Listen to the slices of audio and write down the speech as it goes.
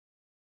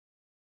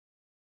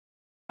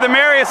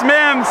Amarius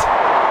Mims,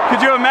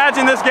 could you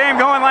imagine this game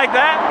going like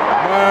that?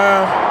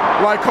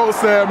 Man, like Coach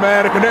said,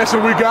 man, the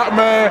connection we got,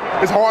 man,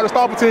 it's hard to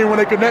stop a team when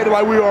they connected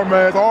like we are,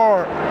 man. It's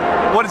hard.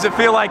 What does it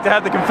feel like to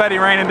have the confetti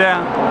raining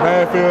down?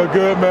 Man, it feel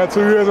good, man. 2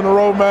 years in a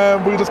row,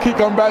 man. We just keep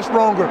coming back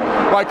stronger.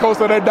 Like Coach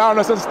said, they doubted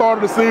us at the start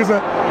of the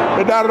season.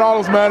 They doubted all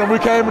of us, man, and we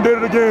came and did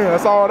it again.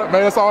 That's all that,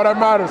 man. That's all that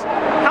matters.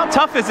 How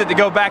tough is it to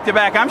go back to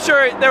back? I'm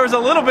sure there was a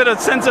little bit of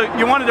sense of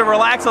you wanted to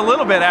relax a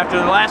little bit after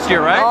the last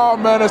year, right? Oh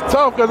man, it's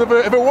tough because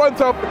if it wasn't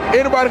tough,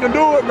 anybody can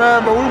do it,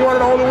 man. But we weren't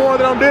the only one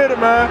that did it,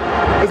 man.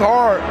 It's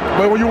hard,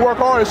 but when you work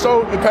hard,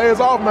 it pays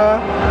off,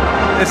 man.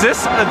 Is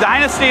this a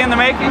dynasty in the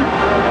making?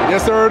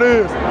 Yes, sir, it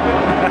is.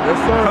 Yes,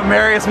 sir.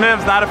 Amarius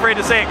Mims, not afraid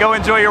to say it. Go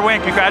enjoy your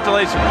win.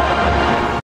 Congratulations.